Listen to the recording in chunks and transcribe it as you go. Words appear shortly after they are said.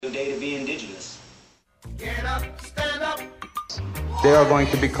day to be Indigenous. Get up, stand up. They are going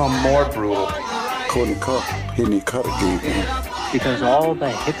to become more brutal. Couldn't cut. He didn't cut again. Because all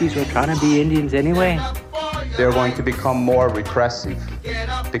the hippies were trying to be Indians anyway. They're going to become more repressive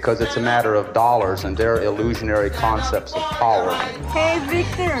because it's a matter of dollars and their illusionary concepts of power. Hey,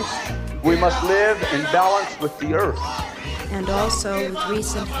 Victor. We must live in balance with the earth. And also with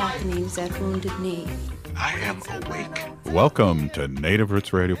recent happenings at Wounded Knee. I am awake. Welcome to Native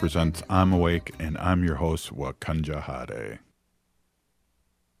Roots Radio presents I'm Awake, and I'm your host, xeuugli.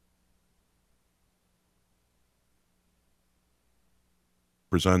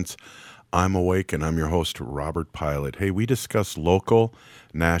 Presents I'm Awake, and I'm your host, Robert Pilot. Hey, we discuss local,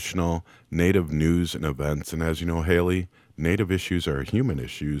 national, Native news and events, and as you know, Haley, Native issues are human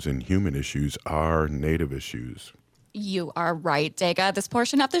issues, and human issues are Native issues. You are right, Dega. This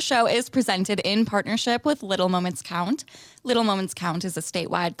portion of the show is presented in partnership with Little Moments Count. Little Moments Count is a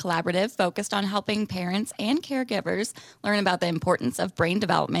statewide collaborative focused on helping parents and caregivers learn about the importance of brain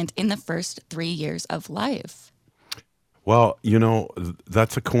development in the first 3 years of life. Well, you know,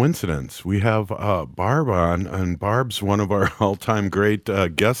 that's a coincidence. We have Barb on, and Barb's one of our all-time great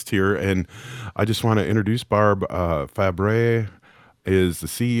guests here, and I just want to introduce Barb Fabre. Is the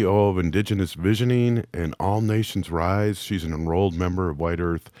CEO of Indigenous Visioning and All Nations Rise. She's an enrolled member of White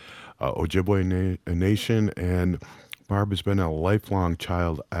Earth Ojibwe Nation, and Barb has been a lifelong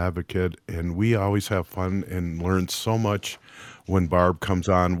child advocate, and we always have fun and learn so much when Barb comes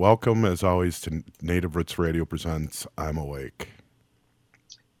on. Welcome, as always, to Native Roots Radio presents I'm Awake.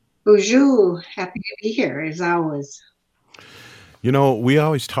 Bonjour, happy to be here, as always. You know, we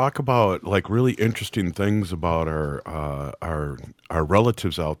always talk about like really interesting things about our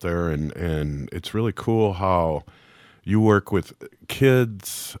relatives out there, and it's really cool how you work with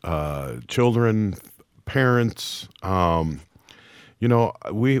kids, children, parents. You know,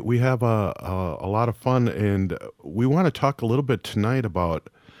 we have a lot of fun, and we want to talk a little bit tonight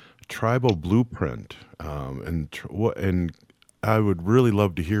about Tribal Blueprint, and I would really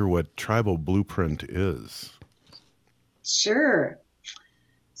love to hear what Tribal Blueprint is. Sure.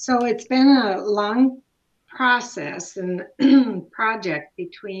 So it's been a long process and project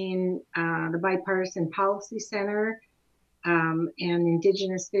between the Bipartisan Policy Center and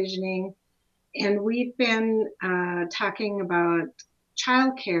Indigenous Visioning. And we've been talking about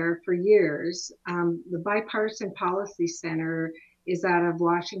childcare for years. The Bipartisan Policy Center is out of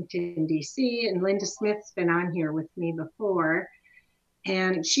Washington, D.C., and Linda Smith's been on here with me before.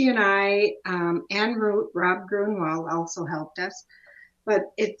 And she and I, and Rob Grunwald also helped us, but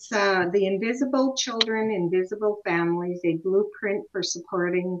it's the Invisible Children, Invisible Families, a blueprint for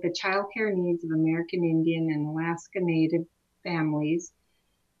supporting the childcare needs of American Indian and Alaska Native families,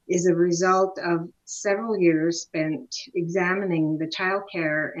 is a result of several years spent examining the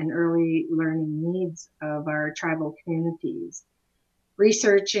childcare and early learning needs of our tribal communities,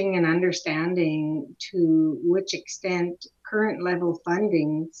 researching and understanding to which extent current level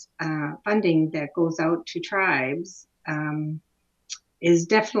funding that goes out to tribes is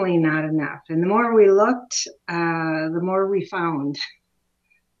definitely not enough. And the more we looked, the more we found.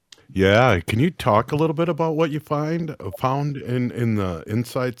 Yeah, can you talk a little bit about what you found in the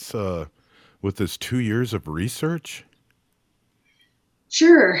insights with this 2 years of research?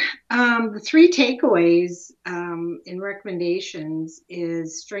 Sure. The three takeaways and recommendations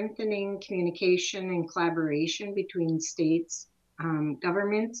is strengthening communication and collaboration between states,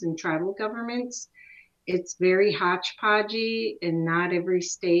 governments, and tribal governments. It's very hodgepodgey, and not every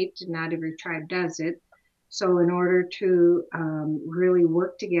state, not every tribe does it. So in order to really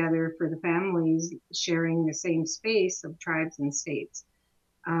work together for the families sharing the same space of tribes and states,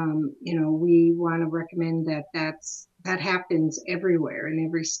 you know, we want to recommend that happens everywhere in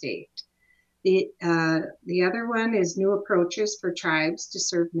every state. The other one is new approaches for tribes to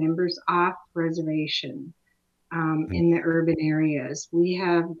serve members off reservation in the urban areas. We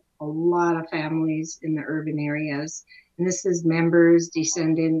have a lot of families in the urban areas, and this is members,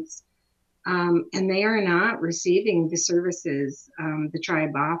 descendants, and they are not receiving the services the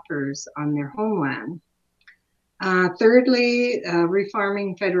tribe offers on their homeland. Thirdly,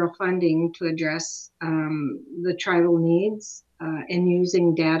 reforming federal funding to address the tribal needs and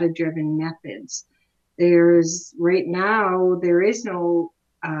using data-driven methods. Right now, there is no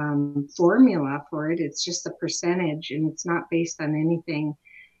formula for it. It's just a percentage, and it's not based on anything.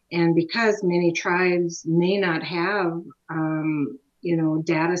 And because many tribes may not have,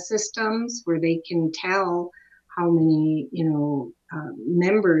 data systems where they can tell how many,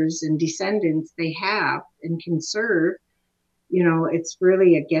 members and descendants they have and can serve, it's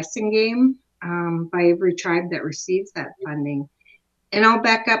really a guessing game by every tribe that receives that funding. And I'll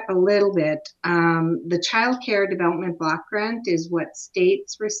back up a little bit. The Child Care Development Block Grant is what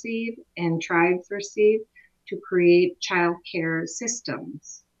states receive and tribes receive to create child care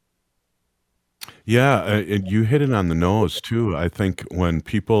systems. Yeah, and you hit it on the nose too. I think when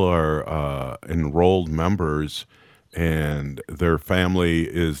people are enrolled members and their family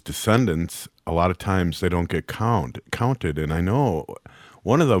is descendants, a lot of times they don't get counted. And I know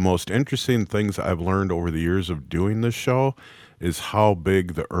one of the most interesting things I've learned over the years of doing this show is how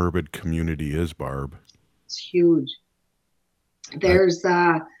big the urban community is, Barb. It's huge. There's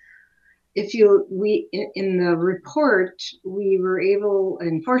in the report, we were able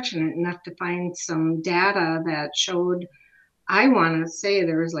and fortunate enough to find some data that showed, I want to say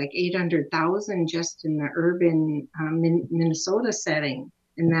there was like 800,000 just in the urban Minnesota setting,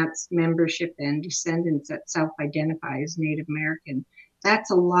 and that's membership and descendants that self-identify as Native American.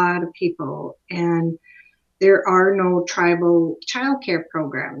 That's a lot of people, and there are no tribal childcare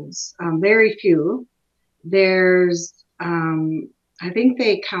programs, very few. There's I think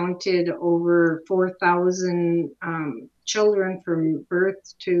they counted over 4,000 children from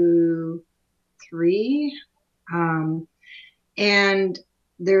birth to 3. And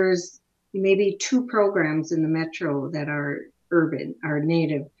there's maybe 2 programs in the metro that are urban, are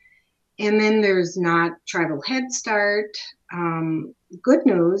native. And then there's not tribal Head Start. Good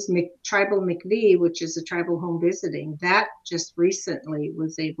news, Tribal McVie, which is a tribal home visiting, that just recently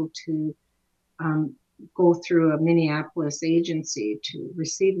was able to go through a Minneapolis agency to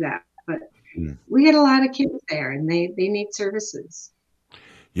receive that. But we get a lot of kids there, and they need services.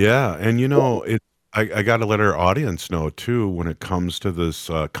 Yeah, and I got to let our audience know too when it comes to this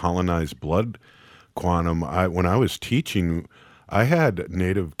colonized blood quantum. When I was teaching, I had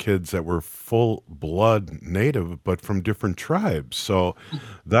Native kids that were full blood Native, but from different tribes. So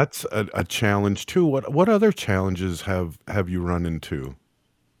that's a challenge too. What other challenges have you run into?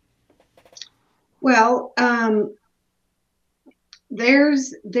 Well,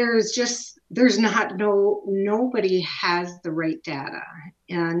 nobody has the right data,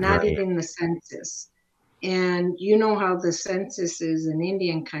 not Right. even the census. And you know how the census is in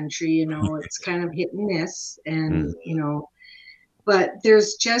Indian country, it's kind of hit and miss. And, but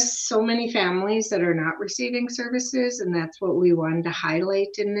there's just so many families that are not receiving services. And that's what we wanted to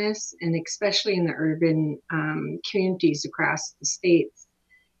highlight in this, and especially in the urban communities across the states.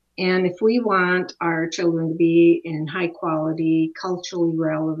 And if we want our children to be in high quality, culturally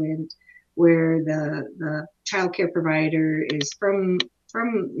relevant, where the childcare provider is from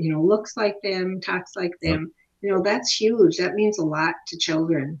looks like them, talks like them, that's huge. That means a lot to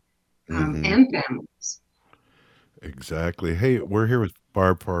children and families. Exactly. Hey, we're here with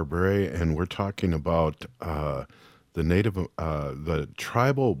Barb Fabre, and we're talking about the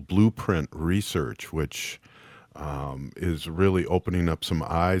tribal blueprint research, which is really opening up some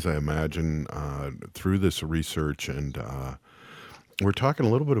eyes, I imagine, through this research. And we're talking a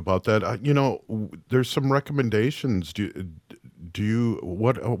little bit about that. There's some recommendations.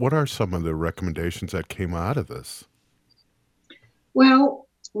 What are some of the recommendations that came out of this? Well,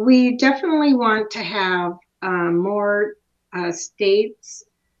 we definitely want to have more states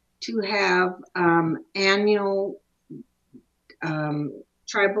to have annual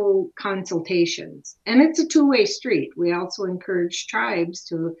tribal consultations. And it's a two-way street. We also encourage tribes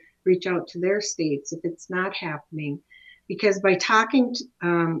to reach out to their states if it's not happening, because by talking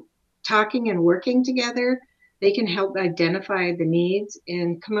and working together, they can help identify the needs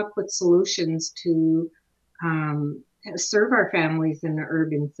and come up with solutions to serve our families in the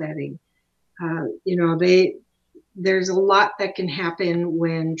urban setting. There's a lot that can happen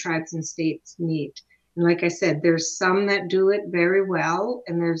when tribes and states meet. And like I said, there's some that do it very well,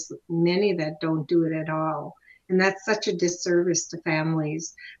 and there's many that don't do it at all. And that's such a disservice to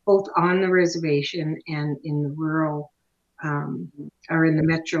families, both on the reservation and in the rural or in the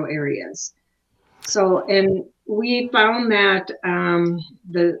metro areas. So, and we found that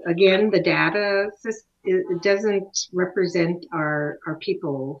the data, it doesn't represent our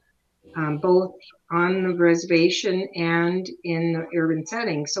people, both on the reservation and in the urban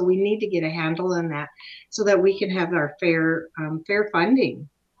setting. So we need to get a handle on that so that we can have our fair funding.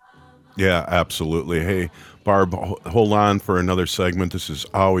 Yeah, absolutely. Hey, Barb, hold on for another segment. This is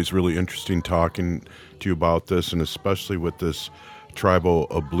always really interesting talking to you about this, and especially with this tribal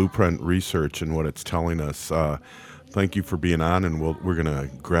blueprint research and what it's telling us. Thank you for being on, and we're going to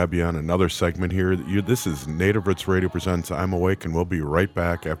grab you on another segment here. This is Native Roots Radio presents I'm Awake, and we'll be right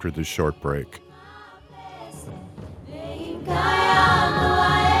back after this short break.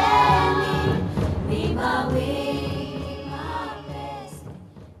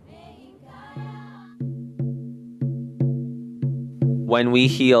 When we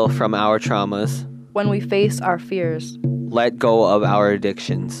heal from our traumas. When we face our fears. Let go of our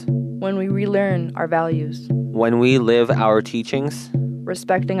addictions. When we relearn our values. When we live our teachings.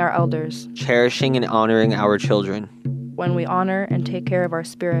 Respecting our elders. Cherishing and honoring our children. When we honor and take care of our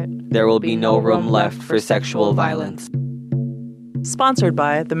spirit. There will be no room left for sexual violence. Sponsored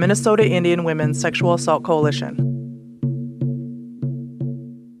by the Minnesota Indian Women's Sexual Assault Coalition.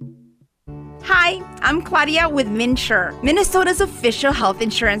 Hi, I'm Claudia with MinSure, Minnesota's official health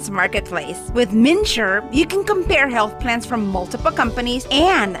insurance marketplace. With MinSure, you can compare health plans from multiple companies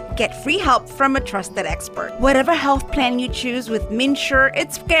and get free help from a trusted expert. Whatever health plan you choose with MinSure,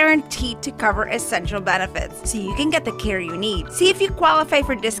 it's guaranteed to cover essential benefits, so you can get the care you need. See if you qualify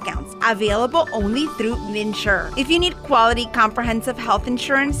for discounts, available only through MinSure. If you need quality, comprehensive health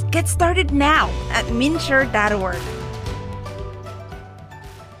insurance, get started now at minsure.org.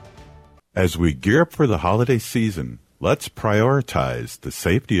 As we gear up for the holiday season, let's prioritize the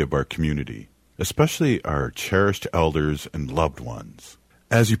safety of our community, especially our cherished elders and loved ones.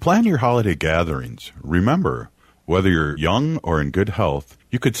 As you plan your holiday gatherings, remember, whether you're young or in good health,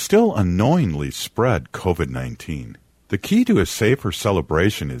 you could still unknowingly spread COVID-19. The key to a safer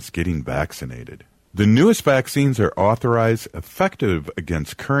celebration is getting vaccinated. The newest vaccines are authorized, effective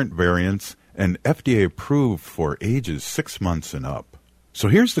against current variants, and FDA approved for ages 6 months and up. So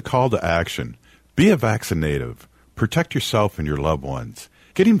here's the call to action. Be a vaccinative. Protect yourself and your loved ones.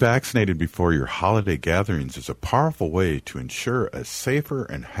 Getting vaccinated before your holiday gatherings is a powerful way to ensure a safer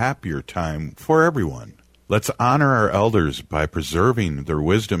and happier time for everyone. Let's honor our elders by preserving their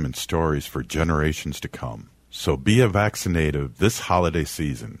wisdom and stories for generations to come. So be a vaccinative this holiday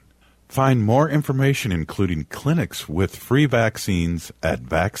season. Find more information, including clinics with free vaccines, at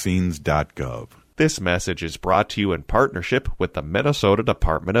vaccines.gov. This message is brought to you in partnership with the Minnesota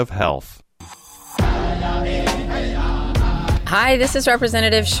Department of Health. Hi, this is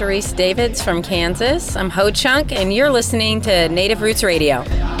Representative Sharice Davids from Kansas. I'm Ho Chunk, and you're listening to Native Roots Radio.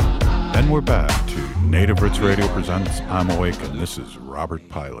 And we're back to Native Roots Radio presents I'm Awake, and this is Robert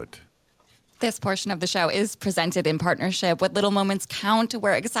Pilot. This portion of the show is presented in partnership with Little Moments Count.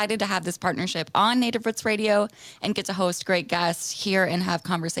 We're excited to have this partnership on Native Roots Radio and get to host great guests here and have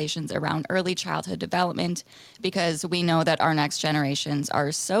conversations around early childhood development, because we know that our next generations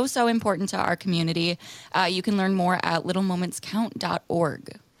are so important to our community. You can learn more at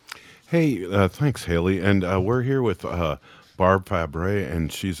littlemomentscount.org. Hey, thanks, Haley. And we're here with Barb Fabre,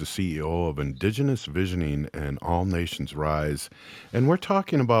 and she's the CEO of Indigenous Visioning and All Nations Rise. And we're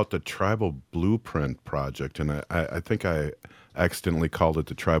talking about the Tribal Blueprint Project. And I think I accidentally called it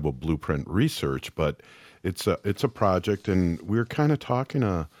the Tribal Blueprint Research, but it's a project. And we're kind of talking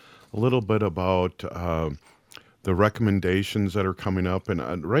a little bit about the recommendations that are coming up.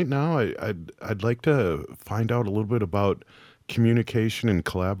 And right now, I'd like to find out a little bit about communication and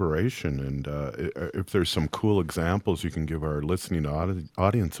collaboration, and if there's some cool examples you can give our listening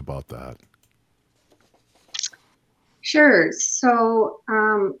audience about that. Sure. So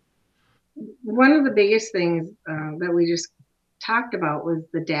one of the biggest things that we just talked about was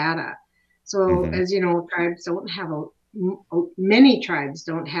the data. So as you know, many tribes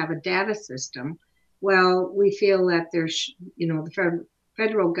don't have a data system. Well, we feel that there's, the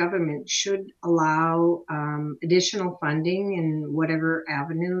federal government should allow additional funding in whatever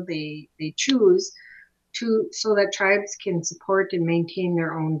avenue they choose so that tribes can support and maintain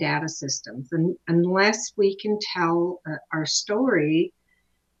their own data systems. And unless we can tell our story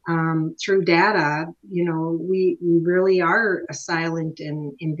through data, we really are a silent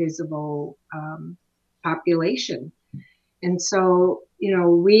and invisible population. And so,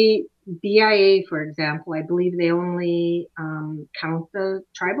 BIA, for example, I believe they only count the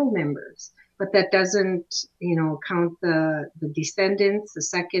tribal members, but that doesn't, count the descendants, the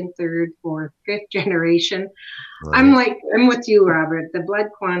second, third, fourth, fifth generation. Right. I'm with you, Robert. The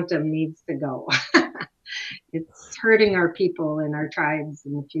blood quantum needs to go. It's hurting our people and our tribes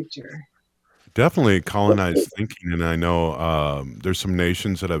in the future. Definitely colonized thinking, and I know there's some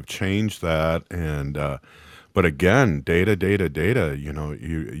nations that have changed that, and but again, data.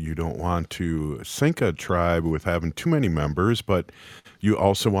 You don't want to sink a tribe with having too many members, but you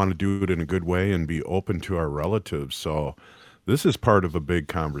also want to do it in a good way and be open to our relatives. So this is part of a big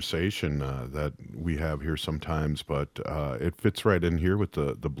conversation that we have here sometimes, but it fits right in here with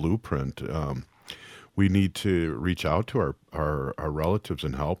the blueprint. We need to reach out to our relatives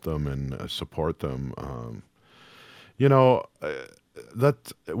and help them and support them.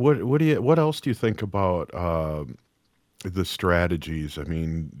 What else do you think about the strategies? I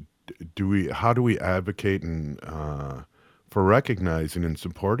mean, how do we advocate and for recognizing and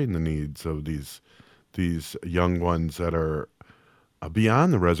supporting the needs of these young ones that are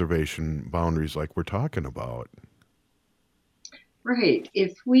beyond the reservation boundaries like we're talking about. Right.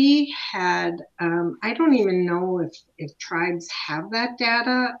 If we had, I don't even know if tribes have that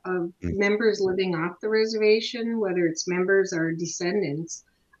data of members living off the reservation, whether it's members or descendants.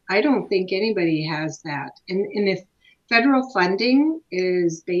 I don't think anybody has that. And if federal funding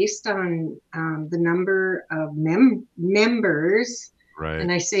is based on the number of members, right,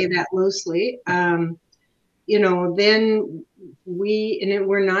 and I say that loosely, then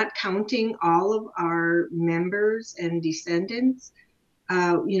we're not counting all of our members and descendants.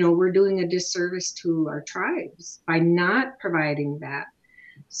 We're doing a disservice to our tribes by not providing that.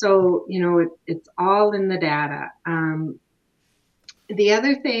 So, it's all in the data. The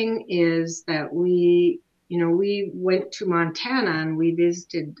other thing is that we went to Montana and we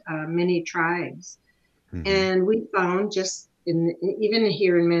visited many tribes, and we found even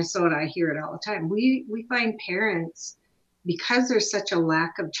here in Minnesota, I hear it all the time. We find parents, because there's such a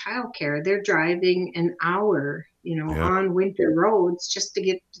lack of childcare, they're driving an hour, on winter roads just to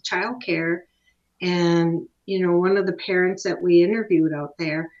get to childcare. And, one of the parents that we interviewed out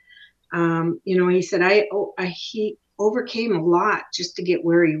there, he said, he overcame a lot just to get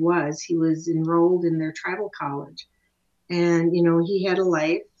where he was. He was enrolled in their tribal college, and, he had a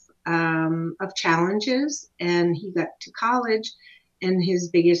life of challenges, and he got to college, and his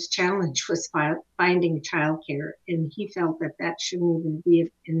biggest challenge was finding childcare, and he felt that shouldn't even be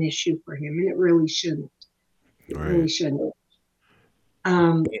an issue for him, and it really shouldn't. It really shouldn't.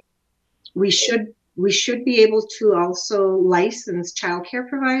 We should be able to also license childcare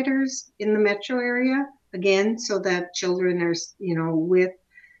providers in the metro area, again, so that children are, with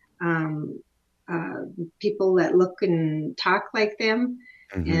people that look and talk like them.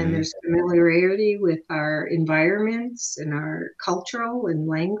 And there's familiarity with our environments and our cultural and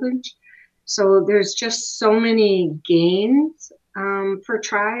language. So there's just so many gains for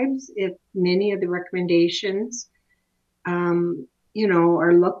tribes if many of the recommendations,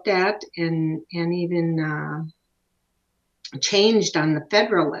 are looked at and even changed on the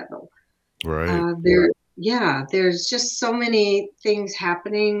federal level. Right. There's just so many things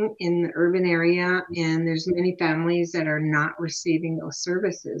happening in the urban area, and there's many families that are not receiving those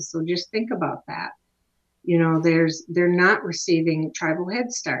services. So just think about that. They're not receiving tribal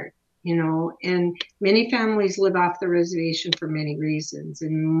Head Start, and many families live off the reservation for many reasons,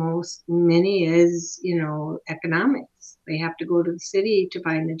 and many is, economics. They have to go to the city to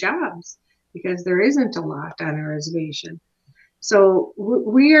find the jobs because there isn't a lot on a reservation. So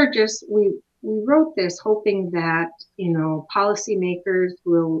we wrote this hoping that, policymakers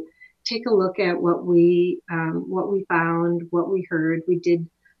will take a look at what we found, what we heard. We did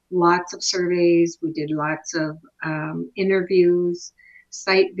lots of surveys. We did lots of interviews,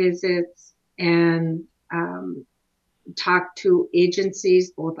 site visits, and talked to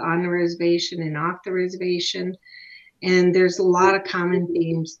agencies both on the reservation and off the reservation. And there's a lot of common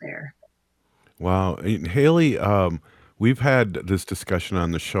themes there. Wow. And Haley, we've had this discussion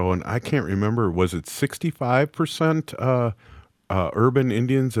on the show, and I can't remember, was it 65% urban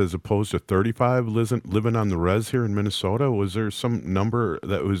Indians as opposed to 35 living on the res here in Minnesota? Was there some number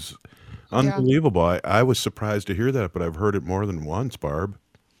that was unbelievable? I was surprised to hear that, but I've heard it more than once, Barb.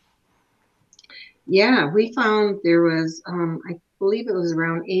 Yeah, we found there was, I believe it was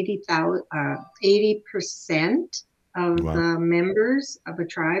around 80% of the members of a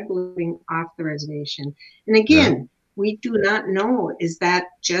tribe living off the reservation. And again, we do not know, is that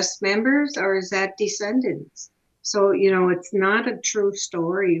just members or is that descendants? So, it's not a true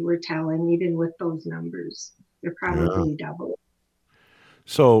story we're telling, even with those numbers. They're probably double.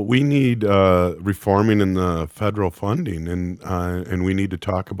 So we need reforming in the federal funding, and we need to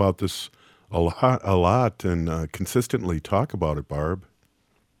talk about this a lot, and consistently talk about it, Barb.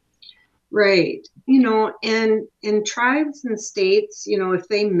 Right. And tribes and states, if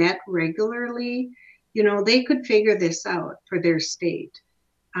they met regularly, they could figure this out for their state.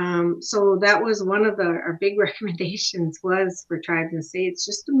 So that was one of our big recommendations was for tribes and states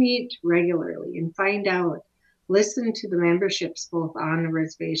just to meet regularly and find out, listen to the memberships both on the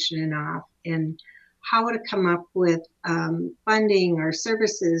reservation and off, and how to come up with funding or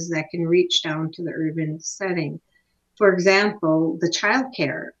services that can reach down to the urban setting. For example, the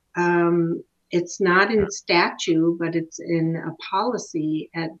childcare. It's not in statute, but it's in a policy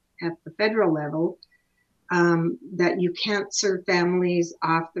at the federal level that you can't serve families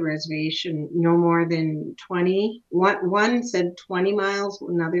off the reservation no more than 20. One said 20 miles,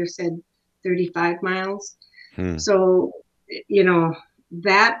 another said 35 miles. So,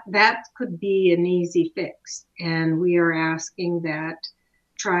 that could be an easy fix. And we are asking that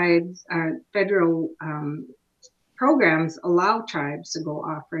tribes, federal programs allow tribes to go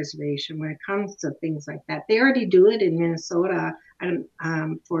off reservation when it comes to things like that. They already do it in Minnesota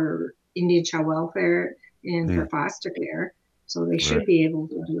for Indian child welfare and for foster care. So they should be able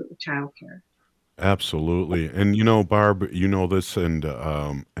to do it with child care. Absolutely. And Barb, you know this, and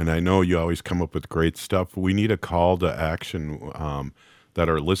I know you always come up with great stuff. We need a call to action that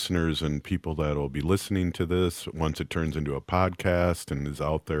our listeners and people that will be listening to this once it turns into a podcast and is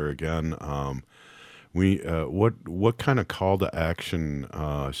out there again. What kind of call to action,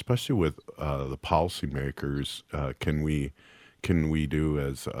 especially with the policymakers, can we do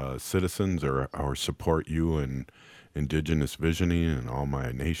as citizens or support you in Indigenous visioning and All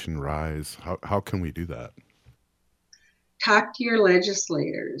My Nation Rise? How can we do that? Talk to your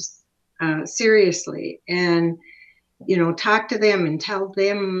legislators seriously, and talk to them and tell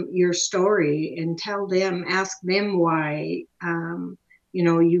them your story, and ask them why.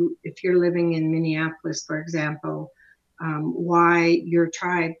 If you're living in Minneapolis, for example, why your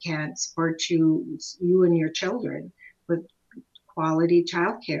tribe can't support you and your children with quality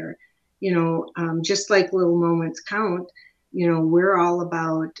childcare. Just like Little Moments Count, we're all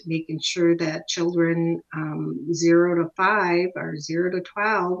about making sure that children 0 to 5 or 0 to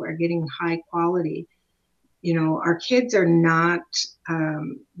 12 are getting high quality. Our kids are not,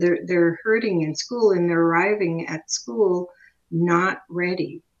 they're hurting in school, and they're arriving at school not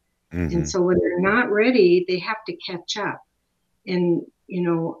ready. Mm-hmm. And so when they're not ready, they have to catch up. And,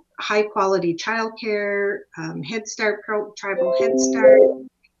 high quality childcare, Head Start, Tribal Head Start,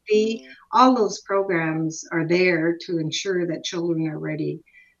 all those programs are there to ensure that children are ready,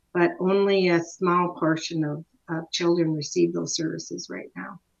 but only a small portion of children receive those services right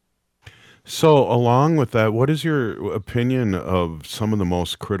now. So along with that, what is your opinion of some of the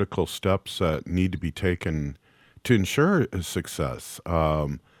most critical steps that need to be taken to ensure success?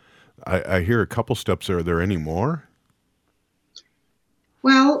 I hear a couple steps. Are there any more?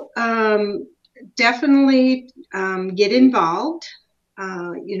 Well, definitely get involved.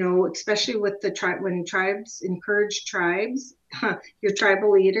 Especially with when tribes, encourage tribes, your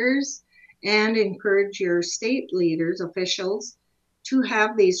tribal leaders, and encourage your state leaders, officials, to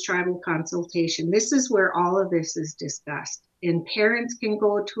have these tribal consultation. This is where all of this is discussed, and parents can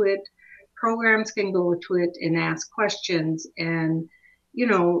go to it, programs can go to it and ask questions, and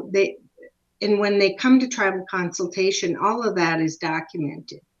when they come to tribal consultation, all of that is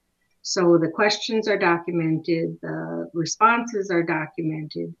documented. So the questions are documented, the responses are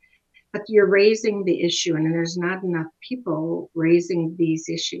documented, but you're raising the issue, and there's not enough people raising these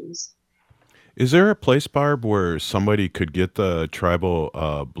issues. Is there a place, Barb, where somebody could get the tribal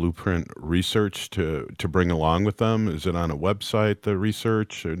blueprint research to bring along with them? Is it on a website, the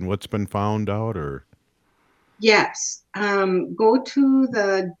research and what's been found out, or? Yes. Go to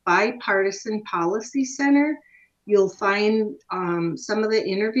the Bipartisan Policy Center. You'll find some of the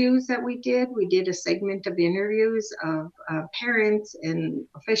interviews that we did. We did a segment of interviews of parents and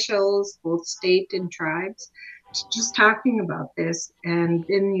officials, both state and tribes, just talking about this. And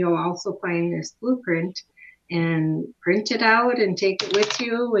then you'll also find this blueprint and print it out and take it with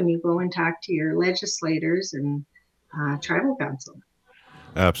you when you go and talk to your legislators and tribal council.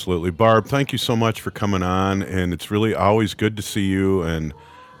 Absolutely. Barb, thank you so much for coming on. And it's really always good to see you, and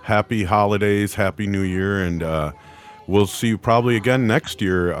happy holidays, happy New Year. And we'll see you probably again next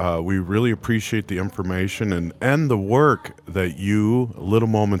year. We really appreciate the information and the work that you, Little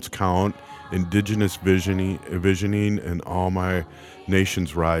Moments Count, Indigenous visioning, and All My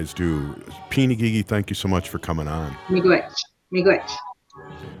Nations Rise do. Pinigigi, thank you so much for coming on. Miigwech.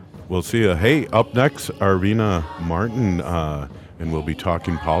 We'll see you. Hey, up next, Arvina Martin, and we'll be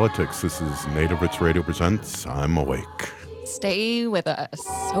talking politics. This is Native Roots Radio Presents I'm Awake. Stay with us.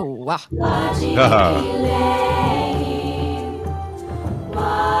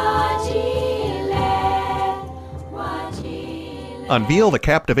 Unveil the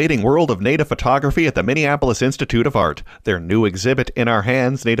captivating world of Native photography at the Minneapolis Institute of Art. Their new exhibit, In Our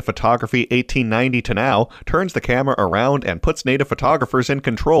Hands, Native Photography 1890 to Now, turns the camera around and puts Native photographers in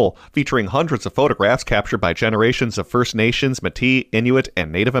control, featuring hundreds of photographs captured by generations of First Nations, Métis, Inuit,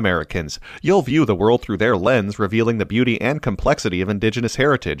 and Native Americans. You'll view the world through their lens, revealing the beauty and complexity of Indigenous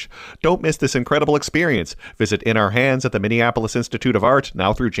heritage. Don't miss this incredible experience. Visit In Our Hands at the Minneapolis Institute of Art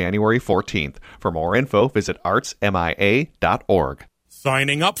now through January 14th. For more info, visit artsmia.org.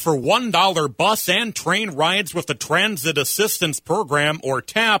 Signing up for $1 bus and train rides with the Transit Assistance Program, or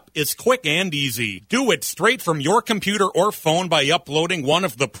TAP, is quick and easy. Do it straight from your computer or phone by uploading one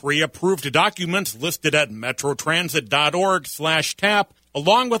of the pre-approved documents listed at metrotransit.org/TAP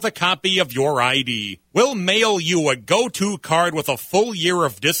along with a copy of your ID. We'll mail you a go-to card with a full year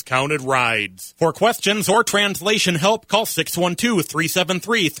of discounted rides. For questions or translation help, call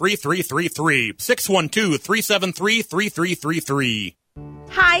 612-373-3333. 612-373-3333.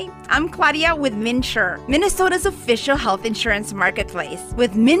 Hi, I'm Claudia with MinSure, Minnesota's official health insurance marketplace.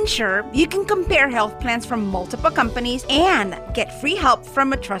 With MinSure, you can compare health plans from multiple companies and get free help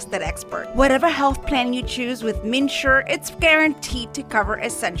from a trusted expert. Whatever health plan you choose with MinSure, it's guaranteed to cover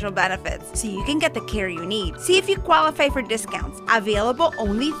essential benefits, so you can get the care you need. See if you qualify for discounts, available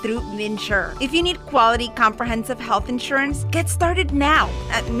only through MinSure. If you need quality, comprehensive health insurance, get started now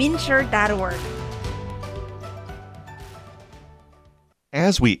at minsure.org.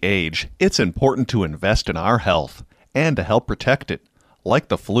 As we age, it's important to invest in our health and to help protect it. Like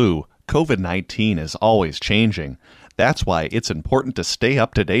the flu, COVID-19 is always changing. That's why it's important to stay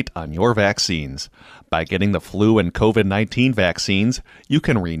up to date on your vaccines. By getting the flu and COVID-19 vaccines, you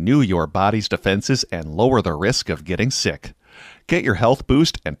can renew your body's defenses and lower the risk of getting sick. Get your health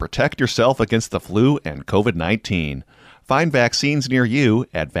boost and protect yourself against the flu and COVID-19. Find vaccines near you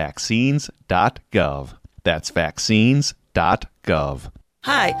at vaccines.gov. That's vaccines.gov.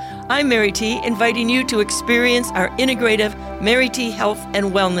 Hi, I'm Mary T, inviting you to experience our integrative Mary T Health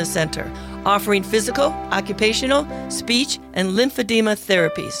and Wellness Center, offering physical, occupational, speech, and lymphedema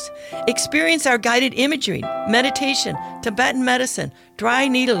therapies. Experience our guided imagery, meditation, Tibetan medicine, dry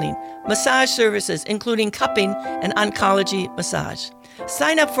needling, massage services, including cupping and oncology massage.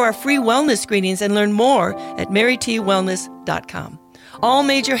 Sign up for our free wellness screenings and learn more at marytwellness.com. All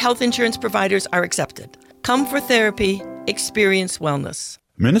major health insurance providers are accepted. Come for therapy. Experience wellness.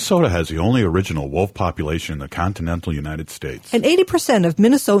 Minnesota has the only original wolf population in the continental United States. And 80% of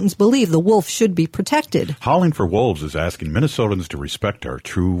Minnesotans believe the wolf should be protected. Howling for Wolves is asking Minnesotans to respect our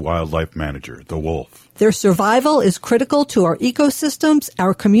true wildlife manager, the wolf. Their survival is critical to our ecosystems,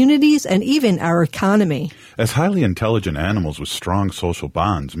 our communities, and even our economy. As highly intelligent animals with strong social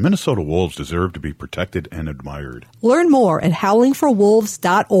bonds, Minnesota wolves deserve to be protected and admired. Learn more at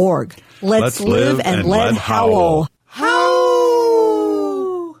howlingforwolves.org. Let's live and let howl.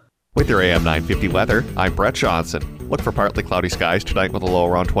 With your AM 950 weather, I'm Brett Johnson. Look for partly cloudy skies tonight with a low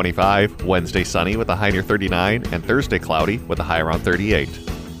around 25, Wednesday sunny with a high near 39, and Thursday cloudy with a high around 38.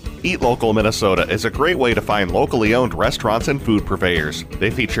 Eat Local Minnesota is a great way to find locally owned restaurants and food purveyors.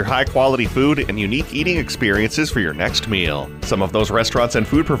 They feature high-quality food and unique eating experiences for your next meal. Some of those restaurants and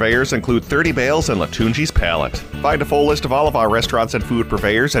food purveyors include 30 Bales and Latunji's Palette. Find a full list of all of our restaurants and food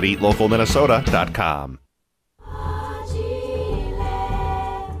purveyors at eatlocalminnesota.com.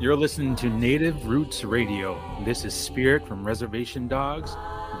 You're listening to Native Roots Radio. This is Spirit from Reservation Dogs.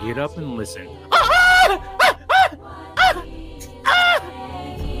 Get up and listen.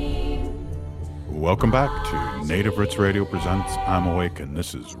 Welcome back to Native Roots Radio presents I'm Awake, and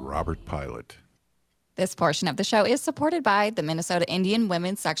this is Robert Pilot. This portion of the show is supported by the Minnesota Indian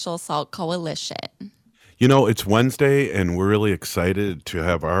Women's Sexual Assault Coalition. You know, it's Wednesday, and we're really excited to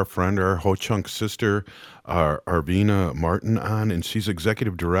have our friend, our Ho-Chunk sister, Arvina Martin on, and she's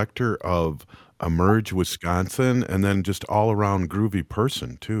executive director of Emerge Wisconsin, and then just all-around groovy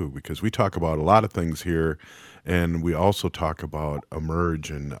person, too, because we talk about a lot of things here, and we also talk about Emerge,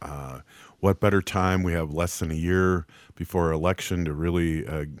 and what better time, we have less than a year before election to really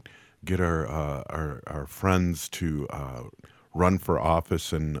get our friends to run for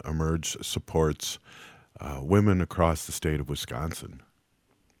office, and Emerge supports women across the state of Wisconsin.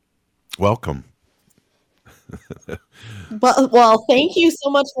 Welcome. Well, thank you so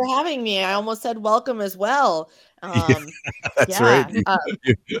much for having me. I almost said welcome as well. That's right.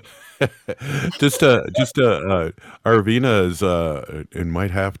 Arvina is and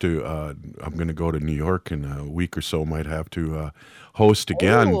might have to. I'm going to go to New York in a week or so. Might have to host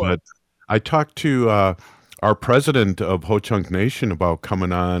again. Oh. But I talked to our president of Ho-Chunk Nation about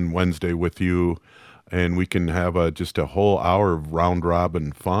coming on Wednesday with you, and we can have just a whole hour of round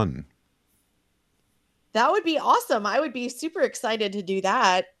robin fun. That would be awesome. I would be super excited to do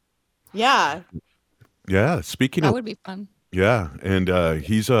that. Yeah. Yeah. Speaking That of, would be fun. yeah, and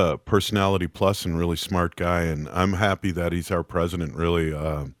he's a personality plus and really smart guy, and I'm happy that he's our president. Really,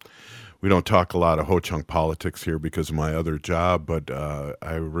 we don't talk a lot of Ho-Chunk politics here because of my other job, but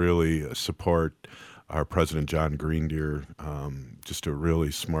I really support our president, John Greendeer, just a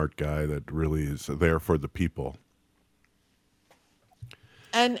really smart guy that really is there for the people.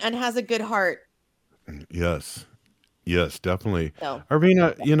 And has a good heart. Yes, definitely. So.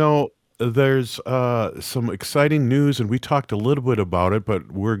 Arvina, you know, there's some exciting news, and we talked a little bit about it,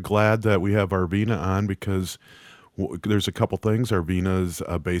 but we're glad that we have Arvina on because there's a couple things. Arvina's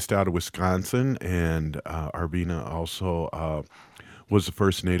based out of Wisconsin, and Arvina also was the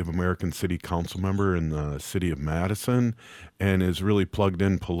first Native American city council member in the city of Madison, and is really plugged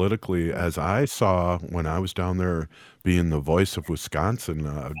in politically, as I saw when I was down there being the voice of Wisconsin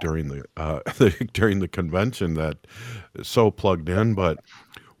during during the convention. That is so plugged in. But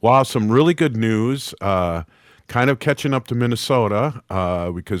wow, some really good news. Kind of catching up to Minnesota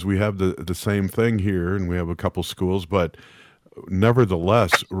because we have the same thing here, and we have a couple schools, but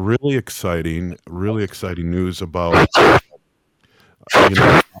nevertheless, really exciting news about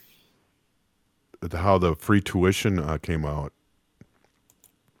how the free tuition came out.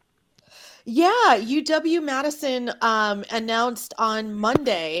 Yeah, UW-Madison announced on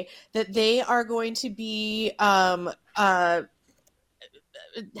Monday that they are going to be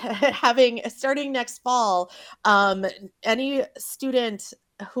having, starting next fall, any student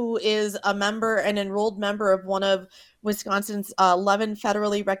who is an enrolled member of one of Wisconsin's 11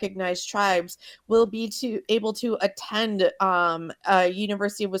 federally recognized tribes will be able to attend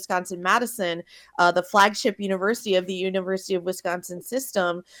University of Wisconsin-Madison, the flagship university of the University of Wisconsin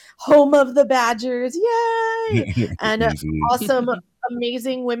system, home of the Badgers, yay! And awesome,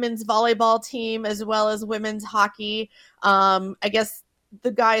 amazing women's volleyball team, as well as women's hockey. I guess the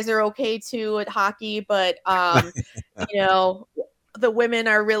guys are okay too at hockey, but the women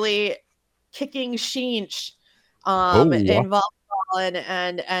are really kicking sheesh in volleyball,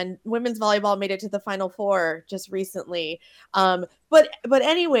 and women's volleyball made it to the Final Four just recently. But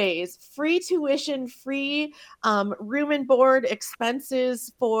anyways, free tuition, free room and board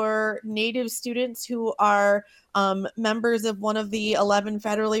expenses for Native students who are members of one of the 11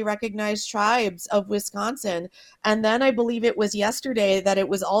 federally recognized tribes of Wisconsin. And then I believe it was yesterday that it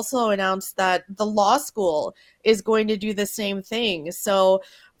was also announced that the law school is going to do the same thing. So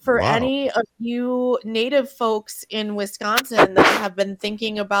for any of you Native folks in Wisconsin that have been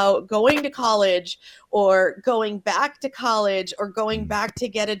thinking about going to college or going back to college or going back to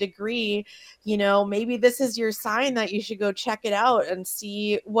get a degree, maybe this is your sign that you should go check it out and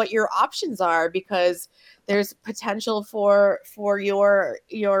see what your options are, because there's potential for your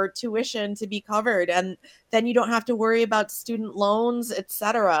tuition to be covered, and then you don't have to worry about student loans,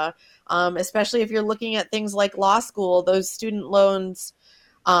 etc. Especially if you're looking at things like law school, those student loans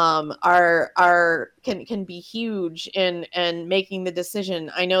can be huge in making the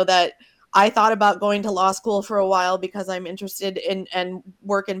decision. I know that I thought about going to law school for a while because I'm interested in and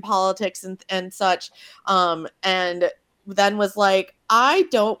work in politics and such, and then was like, I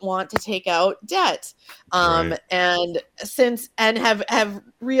don't want to take out debt, Right. and have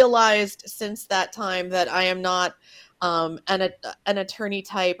realized since that time that I am not an attorney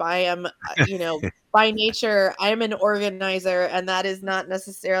type. I am, by nature, I am an organizer, and that is not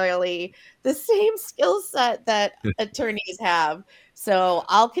necessarily the same skill set that attorneys have. So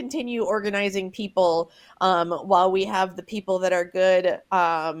I'll continue organizing people while we have the people that are good,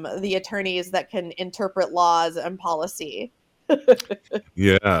 the attorneys that can interpret laws and policy.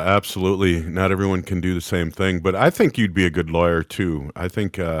 Yeah, absolutely. Not everyone can do the same thing, but I think you'd be a good lawyer too. I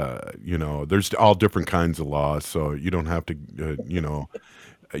think there's all different kinds of laws, so you don't have to,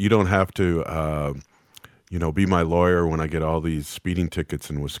 be my lawyer when I get all these speeding tickets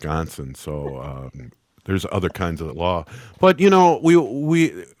in Wisconsin. So there's other kinds of law, but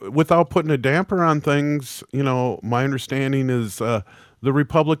we without putting a damper on things, my understanding is the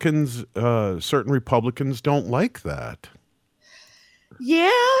Republicans, certain Republicans don't like that.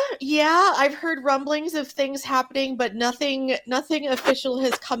 Yeah. I've heard rumblings of things happening, but nothing official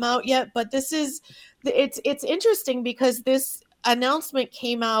has come out yet. But it's interesting because this announcement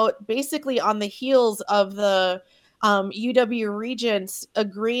came out basically on the heels of the UW regents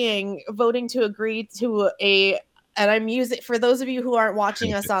voting to agree to and I'm using, for those of you who aren't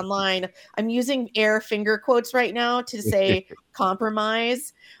watching us online, I'm using air finger quotes right now to say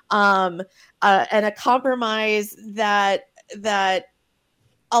compromise, and a compromise that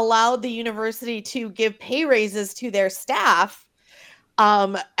allowed the university to give pay raises to their staff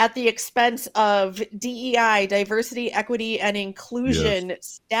at the expense of DEI, diversity, equity, and inclusion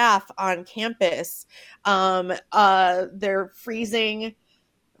staff on campus. They're freezing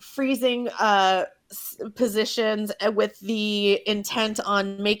positions with the intent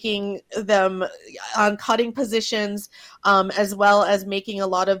on cutting positions, as well as making a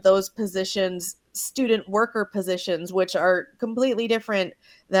lot of those positions student worker positions, which are completely different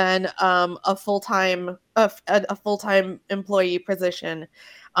than a full-time employee position.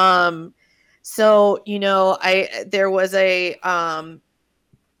 So there was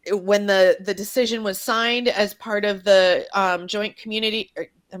when the decision was signed as part of the Joint Committee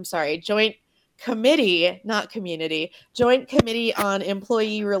on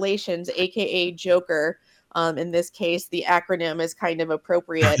Employee Relations, aka Joker, In this case, the acronym is kind of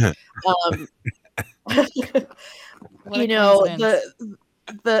appropriate. You know,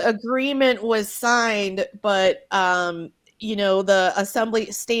 the agreement was signed, but you know, the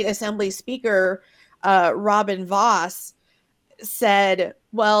state assembly speaker, Robin Voss, said,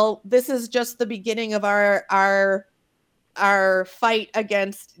 well, this is just the beginning of our fight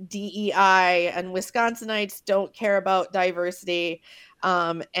against DEI, and Wisconsinites don't care about diversity.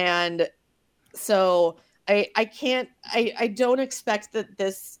 And so I don't expect that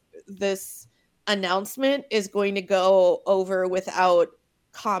this announcement is going to go over without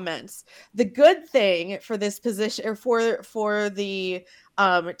comments. The good thing for this position, or for the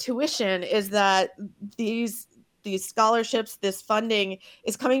tuition, is that these scholarships, this funding,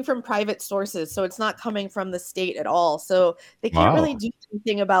 is coming from private sources, so it's not coming from the state at all. So they can't really do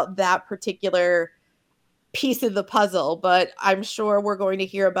anything about that particular piece of the puzzle. But I'm sure we're going to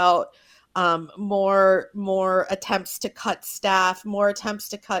hear about more attempts to cut staff, more attempts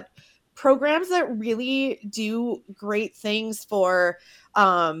to cut programs that really do great things for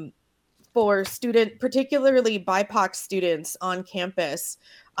student, particularly BIPOC students on campus.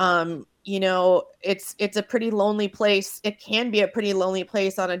 You know, it's a pretty lonely place. It can be a pretty lonely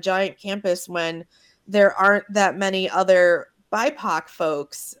place on a giant campus when there aren't that many other BIPOC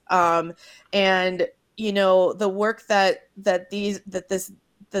folks. And you know, the work that the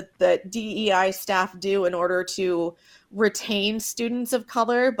DEI staff do in order to retain students of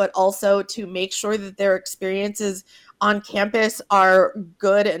color, but also to make sure that their experiences on campus are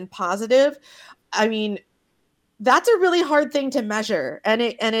good and positive. I mean, that's a really hard thing to measure, and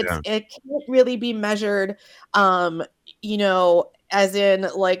it can't really be measured, you know, as in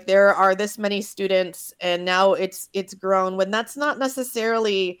like there are this many students and now it's grown, when that's not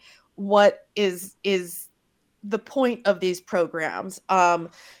necessarily what is the point of these programs.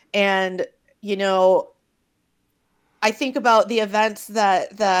 And you know, I think about the events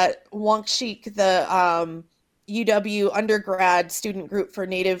that xeuugli, the UW undergrad student group for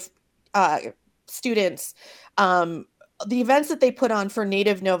Native students, the events that they put on for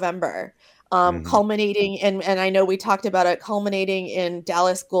Native November, culminating, and I know we talked about it, culminating in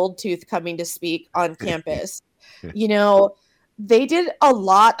Dallas Goldtooth coming to speak on campus. You know, they did a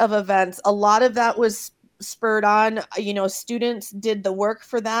lot of events. A lot of that was spurred on, you know, students did the work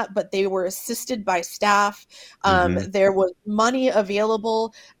for that, but they were assisted by staff. There was money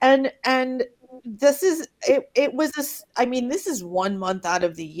available, and this is it was this, I mean, this is 1 month out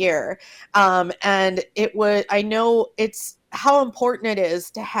of the year, and it was, I know it's how important it is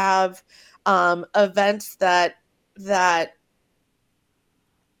to have events that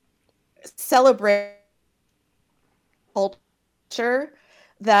celebrate culture,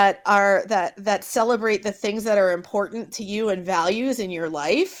 that celebrate the things that are important to you and values in your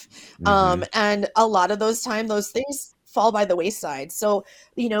life. And a lot of those things fall by the wayside. So,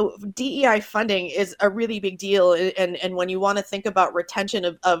 you know, DEI funding is a really big deal. And when you want to think about retention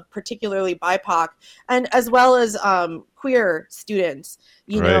of particularly BIPOC, and as well as queer students,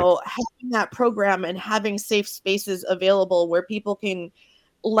 you know, having that program and having safe spaces available where people can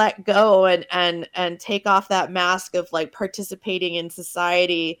let go and take off that mask of like participating in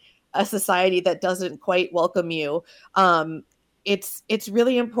society, a society that doesn't quite welcome you. It's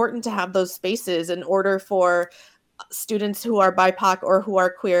really important to have those spaces in order for students who are BIPOC or who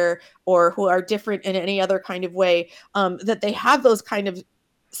are queer or who are different in any other kind of way, that they have those kind of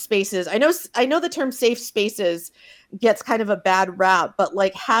spaces. I know the term safe spaces gets kind of a bad rap, but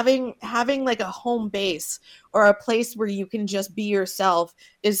like having like a home base or a place where you can just be yourself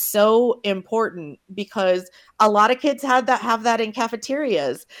is so important, because a lot of kids have that in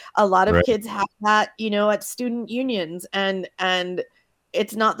cafeterias. A lot of kids have that, you know, at student unions, and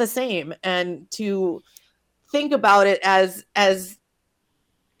it's not the same. And to think about it as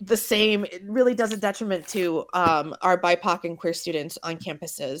the same, it really does a detriment to our BIPOC and queer students on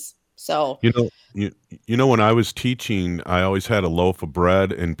campuses. So you know, when I was teaching, I always had a loaf of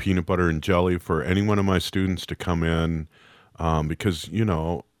bread and peanut butter and jelly for any one of my students to come in, because, you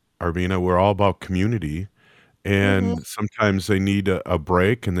know, Arvina, we're all about community, and sometimes they need a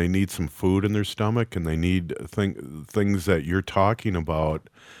break, and they need some food in their stomach, and they need things that you're talking about.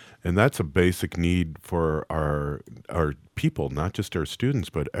 And that's a basic need for our people, not just our students,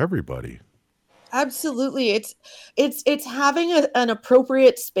 but everybody. Absolutely. It's having an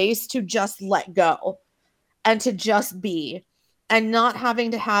appropriate space to just let go and to just be, and not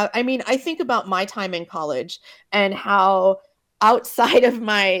having to have, I mean, I think about my time in college and how outside of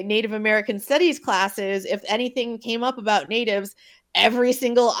my Native American Studies classes, if anything came up about Natives, every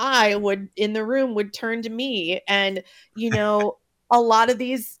single eye in the room would turn to me. And, you know,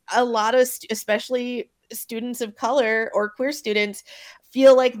 especially students of color or queer students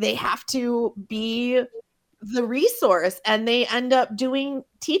feel like they have to be the resource, and they end up doing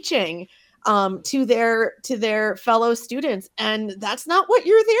teaching to their fellow students, and that's not what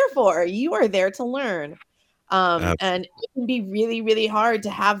you're there for. You are there to learn. And it can be really, really hard to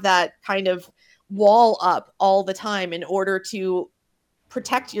have that kind of wall up all the time in order to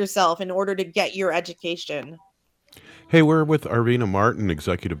protect yourself, in order to get your education. Hey, we're with Arvina Martin,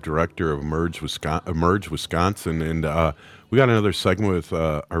 Executive Director of Emerge Wisconsin, and we got another segment with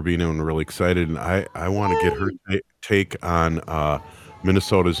Arvina, and we're really excited. And I want to get her take on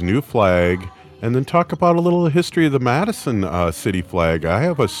Minnesota's new flag, and then talk about a little history of the Madison city flag. I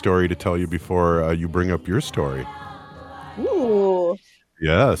have a story to tell you before you bring up your story. Ooh.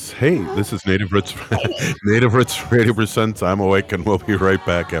 Yes. Hey, this is Native Roots Native Roots Radio presents I'm Awake, and we'll be right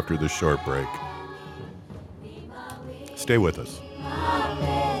back after this short break. Stay with us.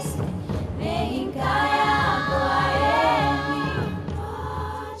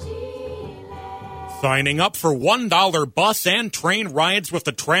 Signing up for $1 bus and train rides with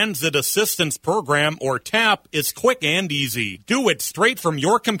the Transit Assistance Program, or TAP, is quick and easy. Do it straight from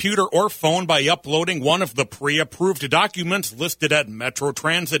your computer or phone by uploading one of the pre-approved documents listed at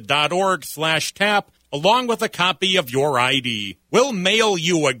metrotransit.org/TAP, along with a copy of your ID. We'll mail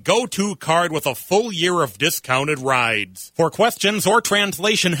you a go-to card with a full year of discounted rides. For questions or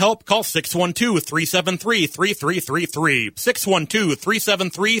translation help, call 612-373-3333.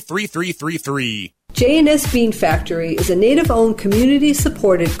 612-373-3333. J&S Bean Factory is a native-owned,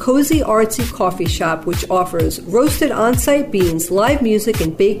 community-supported, cozy, artsy coffee shop which offers roasted on-site beans, live music,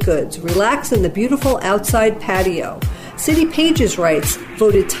 and baked goods. Relax in the beautiful outside patio. City Pages writes,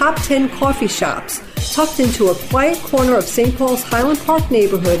 voted top 10 coffee shops. Tucked into a quiet corner of St. Paul's Highland Park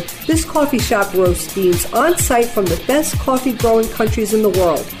neighborhood, this coffee shop roasts beans on-site from the best coffee-growing countries in the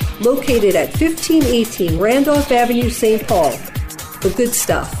world. Located at 1518 Randolph Avenue, St. Paul. The good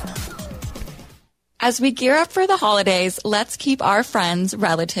stuff. As we gear up for the holidays, let's keep our friends,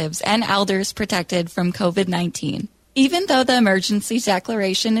 relatives, and elders protected from COVID-19. Even though the emergency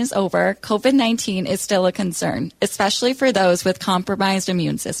declaration is over, COVID-19 is still a concern, especially for those with compromised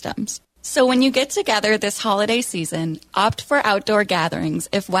immune systems. So when you get together this holiday season, opt for outdoor gatherings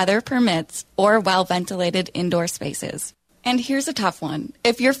if weather permits or well-ventilated indoor spaces. And here's a tough one.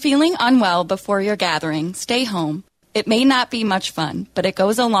 If you're feeling unwell before your gathering, stay home. It may not be much fun, but it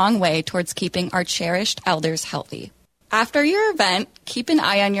goes a long way towards keeping our cherished elders healthy. After your event, keep an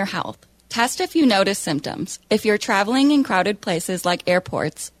eye on your health. Test if you notice symptoms. If you're traveling in crowded places like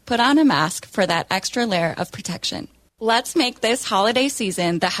airports, put on a mask for that extra layer of protection. Let's make this holiday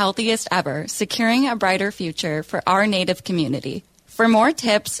season the healthiest ever, securing a brighter future for our Native community. For more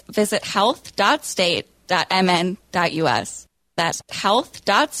tips, visit health.state.mn.us. That's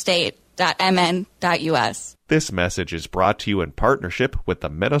health.state.mn.us. This message is brought to you in partnership with the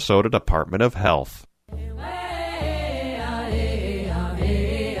Minnesota Department of Health.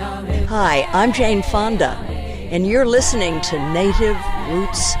 Hi, I'm Jane Fonda, and you're listening to Native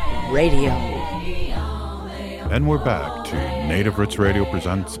Roots Radio. And we're back to Native Roots Radio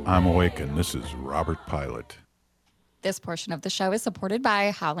presents I'm Awake, and this is Robert Pilot. This portion of the show is supported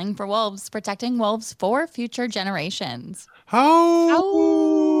by Howling for Wolves, protecting wolves for future generations.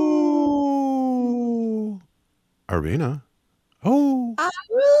 Arvina. Oh.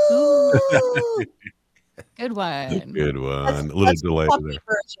 Good one. Good one. A little delay there.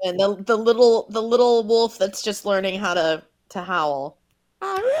 Version. The little wolf that's just learning how to howl.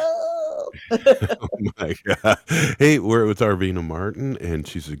 Oh my God. Hey, we're with Arvina Martin, and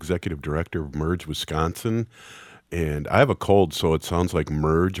she's executive director of Merge Wisconsin. And I have a cold, so it sounds like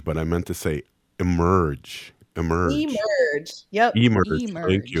merge, but I meant to say emerge. Emerge. Yep. Emerge.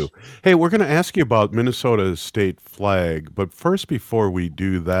 Thank you. Hey, we're going to ask you about Minnesota's state flag, but first, before we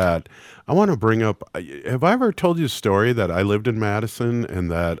do that, I want to bring up, have I ever told you a story that I lived in Madison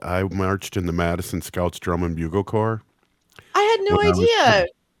and that I marched in the Madison Scouts Drum and Bugle Corps? I had no idea.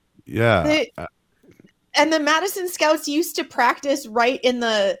 Yeah. And the Madison Scouts used to practice right in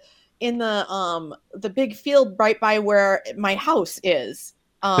the big field right by where my house is.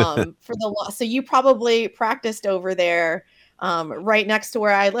 So you probably practiced over there, right next to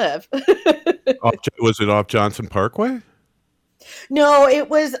where I live. Was it off Johnson Parkway? No, it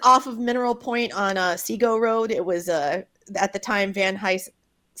was off of Mineral Point on Seago Road. It was at the time Van High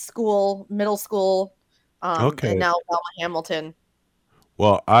School, middle school, and now Alma Hamilton.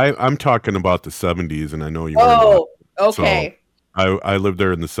 Well, I'm talking about the 70s, and I know you were. Oh, okay. So I lived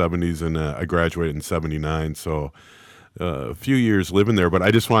there in the 70s, and I graduated in 79, so a few years living there. But I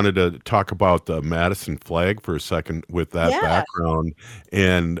just wanted to talk about the Madison flag for a second with that background.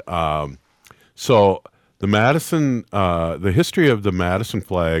 And so The history of the Madison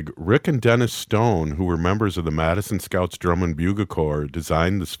flag, Rick and Dennis Stone, who were members of the Madison Scouts Drum and Bugle Corps,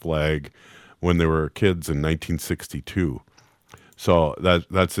 designed this flag when they were kids in 1962. So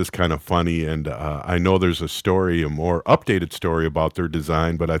that's just kind of funny, and I know there's a more updated story about their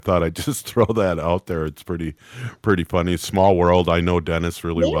design, but I thought I'd just throw that out there. It's pretty funny. Small world. I know Dennis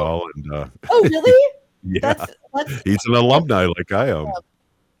really well, and oh, really? Yeah, he's an alumni like I am.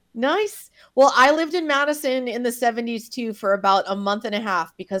 Nice. Well, I lived in Madison in the 70s too for about a month and a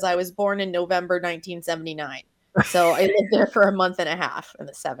half because I was born in November 1979. So I lived there for a month and a half in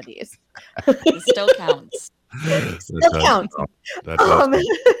the 70s. It still counts. Still counts.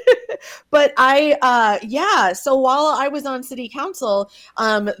 But so while I was on city council,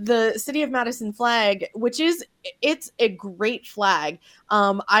 the City of Madison flag, it's a great flag.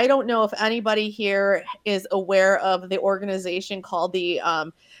 I don't know if anybody here is aware of the organization called the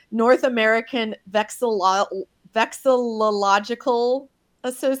North American Vexillological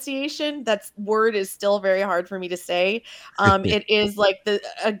Association. That word is still very hard for me to say. It is like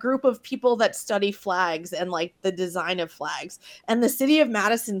a group of people that study flags and like the design of flags. And the City of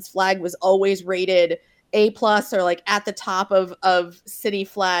Madison's flag was always rated A+ or like at the top of city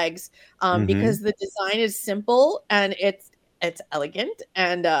flags because the design is simple and it's elegant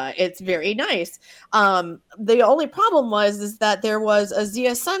and it's very nice. The only problem is that there was a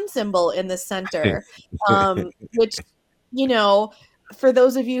Zia sun symbol in the center, which, you know, for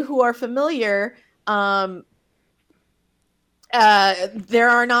those of you who are familiar, there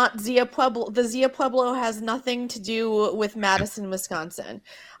are not Zia Pueblo. The Zia Pueblo has nothing to do with Madison, Wisconsin.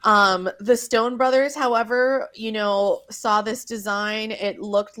 The Stone brothers, however, you know, saw this design. It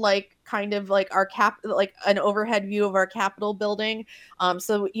looked like kind of like like an overhead view of our Capitol building.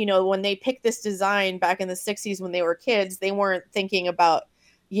 So, you know, when they picked this design back in the 60s when they were kids, they weren't thinking about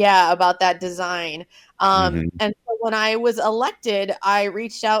that design. And so when I was elected, I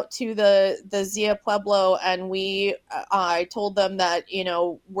reached out to the Zia Pueblo and I told them that, you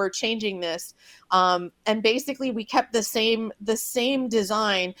know, we're changing this. And basically we kept the same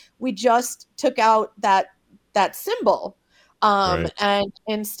design. We just took out that symbol. And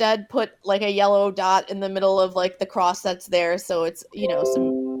instead put like a yellow dot in the middle of like the cross that's there. So it's, you know,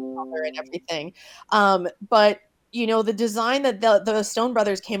 some color and everything. But you know, the design that the Stone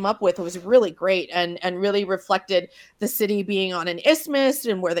brothers came up with was really great and really reflected the city being on an isthmus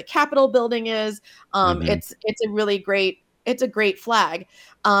and where the Capitol building is. It's a great flag.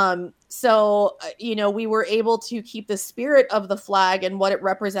 So, you know, we were able to keep the spirit of the flag and what it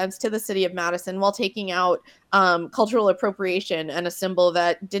represents to the city of Madison while taking out cultural appropriation and a symbol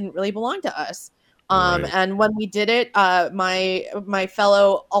that didn't really belong to us. And when we did it, my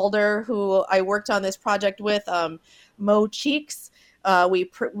fellow alder who I worked on this project with, Mo Cheeks,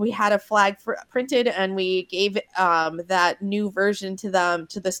 we had a flag printed and we gave that new version to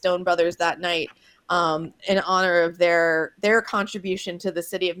the Stone brothers that night in honor of their contribution to the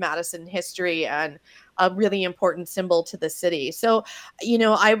city of Madison history and a really important symbol to the city. So, you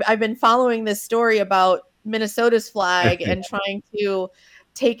know, I've been following this story about Minnesota's flag and trying to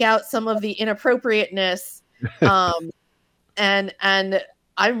take out some of the inappropriateness. And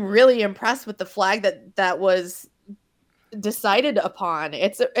I'm really impressed with the flag that was decided upon.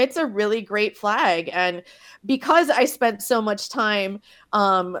 It's a really great flag. And because I spent so much time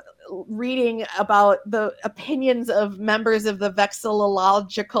reading about the opinions of members of the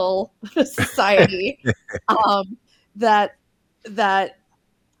Vexillological Society, that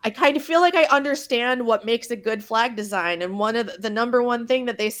I kind of feel like I understand what makes a good flag design. And one of the number one thing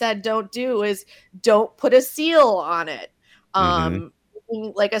that they said don't do is don't put a seal on it.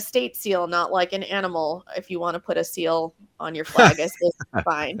 Like a state seal, not like an animal. If you want to put a seal on your flag, I suppose it's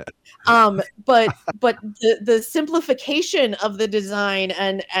fine. But the simplification of the design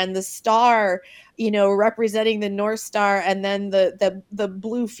and the star, you know, representing the North Star, and then the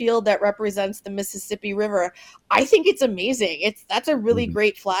blue field that represents the Mississippi River, I think it's amazing. That's a really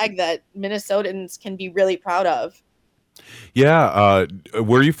great flag that Minnesotans can be really proud of. Yeah,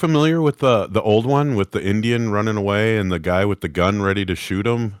 were you familiar with the old one with the Indian running away and the guy with the gun ready to shoot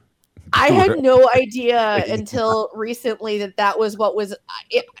him? I had no idea until recently that was what was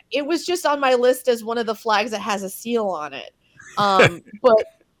it. It was just on my list as one of the flags that has a seal on it. But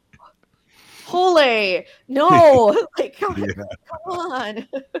holy no, like come on.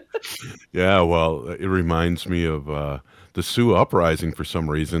 Yeah, well, it reminds me of the Sioux uprising for some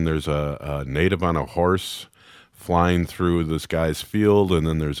reason. There's a native on a horse flying through this guy's field, and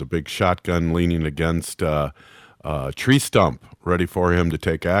then there's a big shotgun leaning against a tree stump ready for him to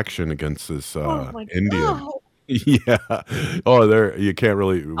take action against this Indian. Yeah. Oh, there you can't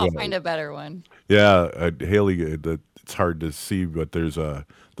really. I'll find a better one. Yeah, Haley. It's hard to see, but there's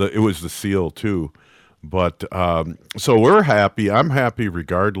it was the seal too, but so we're happy. I'm happy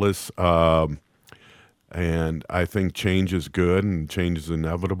regardless. And I think change is good and change is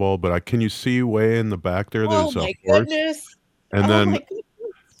inevitable. But can you see way in the back there? There's my a horse, goodness. and Oh then my goodness.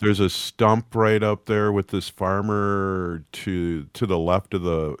 there's a stump right up there with this farmer to the left of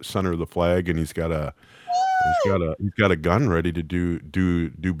the center of the flag, and he's got a gun ready to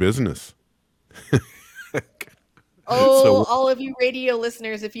do business. Oh, So all of you radio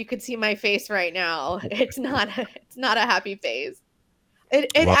listeners, if you could see my face right now, it's not a happy face. It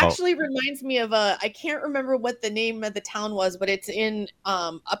Wow. actually reminds me of I can't remember what the name of the town was, but it's in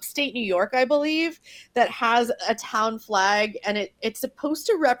upstate New York, I believe, that has a town flag, and it's supposed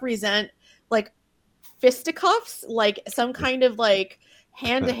to represent like fisticuffs, like some kind of like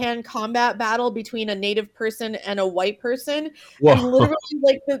hand-to-hand combat battle between a native person and a white person. Whoa. And literally,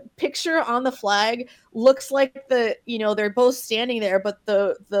 like, the picture on the flag looks like they're both standing there, but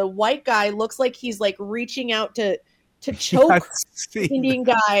the white guy looks like he's like reaching out to choke the Indian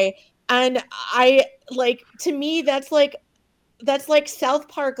guy. And I like, to me, that's like South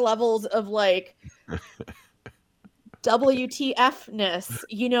Park levels of like WTF-ness,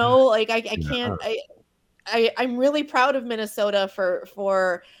 like I can't. I'm really proud of Minnesota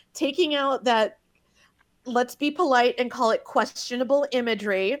for taking out that, let's be polite and call it questionable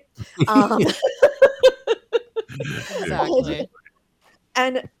imagery. Exactly.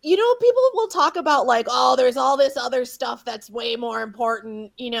 And, people will talk about like, oh, there's all this other stuff that's way more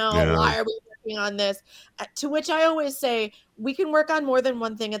important. Yeah. Why are we working on this? To which I always say, we can work on more than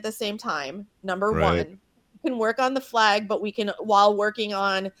one thing at the same time. Number Right. one, we can work on the flag, but we can, while working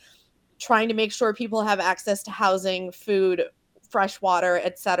on trying to make sure people have access to housing, food, fresh water,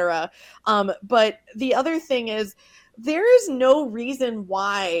 etc. But the other thing is, there is no reason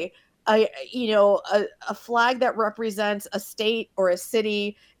why a flag that represents a state or a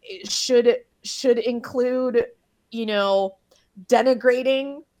city should include,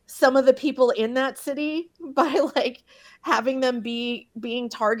 denigrating some of the people in that city by like having them being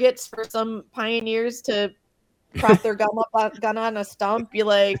targets for some pioneers to prop their gun on a stump. You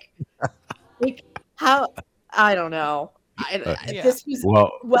like how, I don't know. This was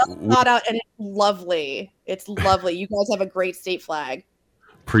well thought out, and it's lovely. It's lovely. You guys have a great state flag.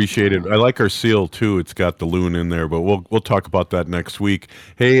 Appreciate it. I like our seal too. It's got the loon in there, but we'll talk about that next week.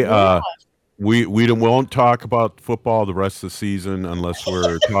 Hey, we won't talk about football the rest of the season unless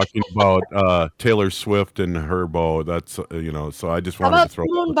we're talking about Taylor Swift and Herbo. That's So I just How wanted about to throw.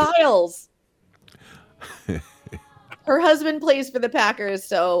 Simone Biles? Her husband plays for the Packers,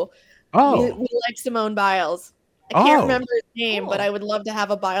 so we like Simone Biles. I can't remember his name, but I would love to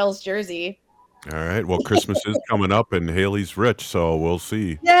have a Biles jersey. All right. Well, Christmas is coming up, and Haley's rich, so we'll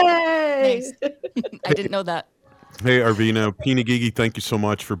see. Yay! I didn't know that. Hey, Arvina, Pina Gigi, thank you so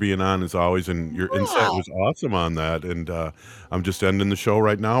much for being on as always, and your insight was awesome on that. And I'm just ending the show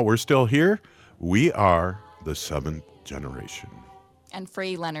right now. We're still here. We are the seventh generation. And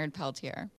free Leonard Peltier.